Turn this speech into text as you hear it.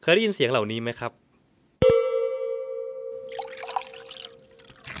เคยได้ยินเสียงเหล่านี้ไหมครับ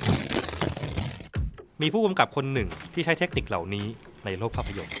มีผู้กำกับคนหนึ่งที่ใช้เทคนิคเหล่านี้ในโลกภาพ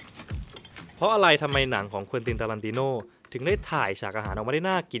ยนตร์เพราะอะไรทำไมหนังของควินติน ตารันติโนถึงได้ถ่ายฉากอาหารออกมาได้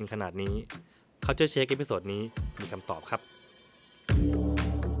น่ากินขนาดนี้เขาจะเช็คเอพิโซดนี้มีคำตอบครับ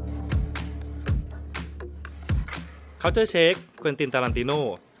เขาจะเช็คควินติน ตารันติโน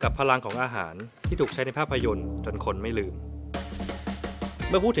กับพลังของอาหารที่ถูกใช้ในภาพยนตร์จนคนไม่ลืม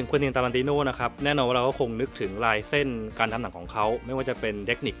เมื่อพูดถึงควินติน ตารันติโนนะครับแน่นอนว่าเราก็คงนึกถึงลายเส้นการทำหนังของเขาไม่ว่าจะเป็นเ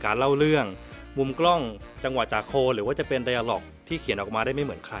ทคนิคการเล่าเรื่องมุมกล้องจังหวะจากโคหรือว่าจะเป็นไดอะล็อกที่เขียนออกมาได้ไม่เห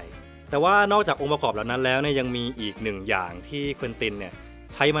มือนใครแต่ว่านอกจากองค์ประกอบเหล่านั้นแล้วเนี่ยยังมีอีกหนึ่งอย่างที่ควินตินเนี่ย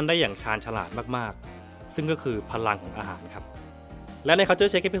ใช้มันได้อย่างชาญฉลาดมากๆซึ่งก็คือพลังของอาหารครับและใน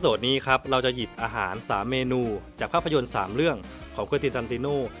Culture Check เอพิโซดนี้ครับเราจะหยิบอาหาร3เมนูจากภาพยนตร์3เรื่องของควินติน ตารันติโน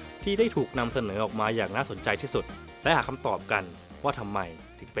ที่ได้ถูกนำเสนอออกมาอย่างน่าสนใจที่สุดและหาคำตอบกันว่าทำไม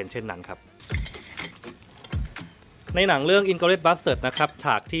ถึงเป็นเช่นนั้นครับในหนังเรื่อง Inglorious Basterds นะครับฉ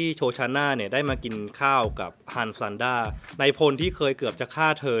ากที่โชชาน่าเนี่ยได้มากินข้าวกับฮันซันดานายพลที่เคยเกือบจะฆ่า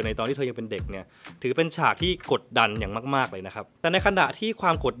เธอในตอนที่เธอยังเป็นเด็กเนี่ยถือเป็นฉากที่กดดันอย่างมากๆเลยนะครับแต่ในขณะที่คว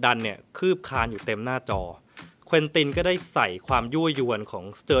ามกดดันเนี่ยคืบคลานอยู่เต็มหน้าจอเควินตินก็ได้ใส่ความยั่วยวนของ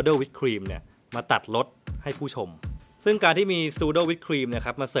สเตอร์เดอร์วิปครีมเนี่ยมาตัดรสให้ผู้ชมซึ่งการที่มีสเตอร์เดอร์วิปครีมนะค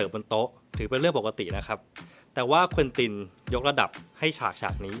รับมาเสิร์ฟบนโต๊ะถือเป็นเรื่องปกตินะครับแต่ว่าเควินตินยกระดับให้ฉา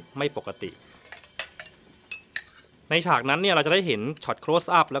กนี้ไม่ปกติในฉากนั้นเนี่ยเราจะได้เห็นช็อต close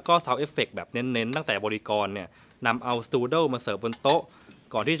up แล้วก็ sound effect แบบเน้นๆตั้งแต่บริกรเนี่ยนำเอาสตูดิโอมาเสิร์ฟบนโต๊ะ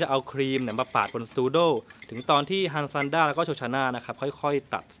ก่อนที่จะเอาครีมเนี่ยมาปาดบนสตูดิโอถึงตอนที่ฮันซันดาแล้วก็โชชาน่านะครับค่อย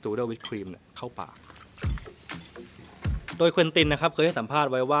ๆตัดสตูดิโอวิปครีมเนี่ยเข้าปากโดยเควินตินนะครับเคยให้สัมภาษณ์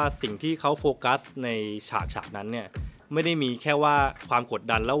ไว้ว่าสิ่งที่เขาโฟกัสในฉากนั้นเนี่ยไม่ได้มีแค่ว่าความกด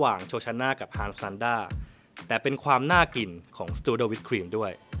ดันระหว่างโชชาน่ากับฮันซันดาแต่เป็นความน่ากินของสตูดิโอวิปครีมด้ว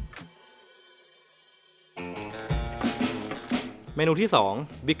ยเมนูที่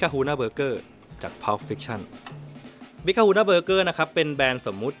2 Big Kahuna Burger จาก Pulp Fiction Big Kahuna Burger นะครับเป็นแบรนด์ส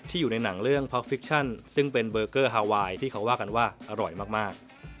มมุติที่อยู่ในหนังเรื่อง Pulp Fiction ซึ่งเป็นเบอร์เกอร์ฮาวายที่เขาว่ากันว่าอร่อยมาก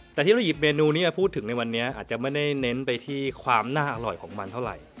ๆแต่ที่เราหยิบเมนูนี้มาพูดถึงในวันนี้อาจจะไม่ได้เน้นไปที่ความน่าอร่อยของมันเท่าไห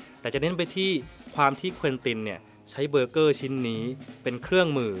ร่แต่จะเน้นไปที่ความที่เควินตินเนี่ยใช้เบอร์เกอร์ชิ้นนี้เป็นเครื่อง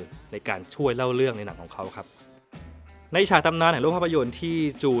มือในการช่วยเล่าเรื่องในหนังของเขาครับในฉากตำนานแห่งโลกภาพยนตร์ที่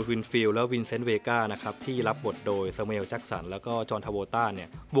จูดวินฟิลด์และวินเซนต์เวกานะครับที่รับบทโดยซามูเอลแจ็กสันแล้วก็จอห์นทราโวลตาเนี่ย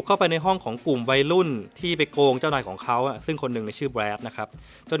บุกเข้าไปในห้องของกลุ่มวัยรุ่นที่ไปโกงเจ้านายของเขาซึ่งคนหนึ่งในชื่อแบรดนะครับ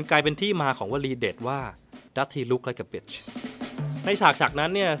จนกลายเป็นที่มาของวลีเด็ดว่า Does he look like a bitch ในฉากนั้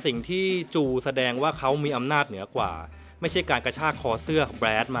นเนี่ยสิ่งที่จูแสดงว่าเขามีอำนาจเหนือกว่าไม่ใช่การกระชากคอเสื้อของแบร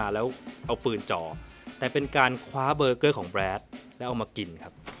ดมาแล้วเอาปืนจ่อแต่เป็นการคว้าเบอร์เกอร์ของแบรดแล้วเอามากินค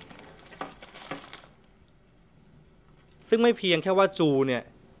รับซึ่งไม่เพียงแค่ว่าจูเนี่ย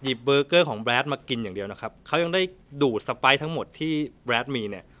หยิบเบอร์เกอร์ของแบรดมากินอย่างเดียวนะครับเขายังได้ดูดสไปซ์ทั้งหมดที่แบรดมี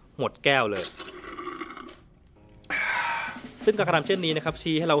เนี่ยหมดแก้วเลยซึ่งการกระทำเช่นนี้นะครับ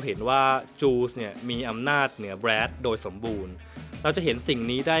ชี้ให้เราเห็นว่าจูเนี่ยมีอำนาจเหนือแบรดโดยสมบูรณ์เราจะเห็นสิ่ง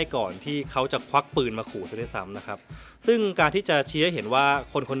นี้ได้ก่อนที่เขาจะควักปืนมาขู่ซะด้วยซ้ำนะครับซึ่งการที่จะชี้ให้เห็นว่า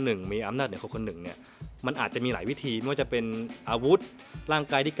คนคนหนึ่งมีอำนาจเหนือคนคนหนึ่งเนี่ยมันอาจจะมีหลายวิธีไม่ว่าจะเป็นอาวุธร่าง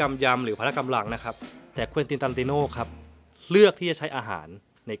กายที่กำยำหรือพละกำลังนะครับแต่เควินติน ตารันติโนครับเลือกที่จะใช้อาหาร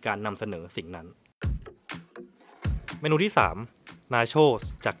ในการนำเสนอสิ่งนั้นเมนูที่3 นาโชส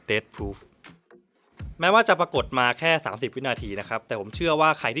จาก Death Proof แม้ว่าจะปรากฏมาแค่30วินาทีนะครับแต่ผมเชื่อว่า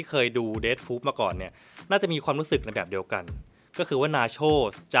ใครที่เคยดู Death Proof มาก่อนเนี่ยน่าจะมีความรู้สึกในแบบเดียวกันก็คือว่านาโช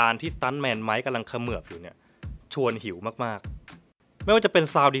สจานที่สตันท์แมนไมค์กำลังเขมือบอยู่เนี่ยชวนหิวมากๆไม่ว่าจะเป็น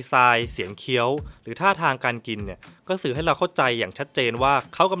ซาวด์ดีไซน์เสียงเคี้ยวหรือท่าทางการกินเนี่ยก็สื่อให้เราเข้าใจอย่างชัดเจนว่า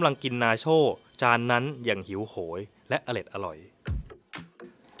เขากำลังกินนาโชจานนั้นอย่างหิวโหยและอร่อย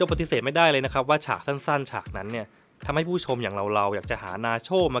จะปฏิเสธไม่ได้เลยนะครับว่าฉากสั้นๆฉากนั้นเนี่ยทำให้ผู้ชมอย่างเราอยากจะหานาโช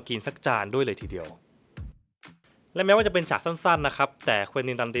มากินสักจานด้วยเลยทีเดียวและแม้ว่าจะเป็นฉากสั้นๆนะครับแต่เควิน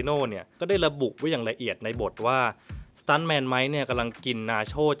ติน ตารันติโนเนี่ยก็ได้ระบุไว้อย่างละเอียดในบทว่าสตันท์แมนไมค์เนี่ยกำลังกินนา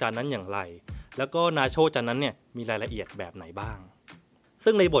โชจานนั้นอย่างไรแล้วก็นาโชจานนั้นเนี่ยมีรายละเอียดแบบไหนบ้าง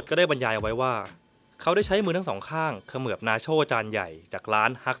ซึ่งในบทก็ได้บรรยายเอาไว้ว่าเขาได้ใช้มือทั้งสองข้างเขมือบนาโชจานใหญ่จากร้าน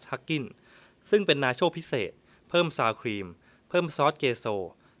ฮักกินซึ่งเป็นนาโชพิเศษเพิ่มซาวครีมเพิ่มซอสเกโซ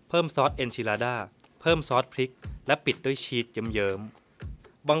เพิ่มซอสเอนชิลาดาเพิ่มซอสพริกและปิดด้วยชีสเยิ้ม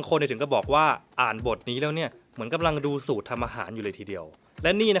ๆบางคนถึงก็บอกว่าอ่านบทนี้แล้วเนี่ยเหมือนกำลังดูสูตรทำอาหารอยู่เลยทีเดียวแล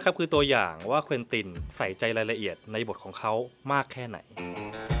ะนี่นะครับคือตัวอย่างว่าเควินตินใส่ใจรายละเอียดในบทของเขามากแค่ไหน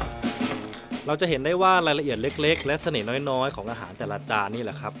เราจะเห็นได้ว่ารายละเอียดเล็กๆและเสน่ห์น้อยๆของอาหารแต่ละจานนี่แห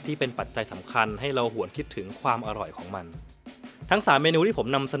ละครับที่เป็นปัจจัยสำคัญให้เราหวนคิดถึงความอร่อยของมัน ทั้ง3เมนูที่ผม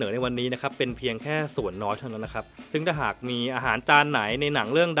นำเสนอในวันนี้นะครับเป็นเพียงแค่ส่วนน้อยเท่านั้นนะครับซึ่งถ้าหากมีอาหารจานไหนในหนัง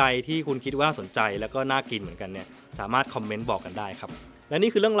เรื่องใดที่คุณคิดว่าสนใจแล้วก็น่ากินเหมือนกันเนี่ยสามารถคอมเมนต์บอกกันได้ครับและนี่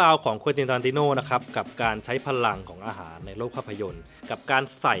คือเรื่องราวของควินติน ทารันติโนนะครับกับการใช้พลังของอาหารในโลกภาพยนตร์กับการ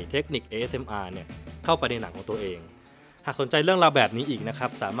ใส่เทคนิค ASMR เนี่ยเข้าไปในหนังของตัวเองหากสนใจเรื่องราวแบบนี้อีกนะครับ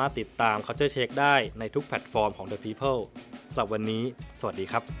สามารถติดตาม Culture Check ได้ในทุกแพลตฟอร์มของ The People สำหรับวันนี้สวัสดี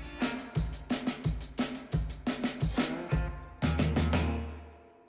ครับ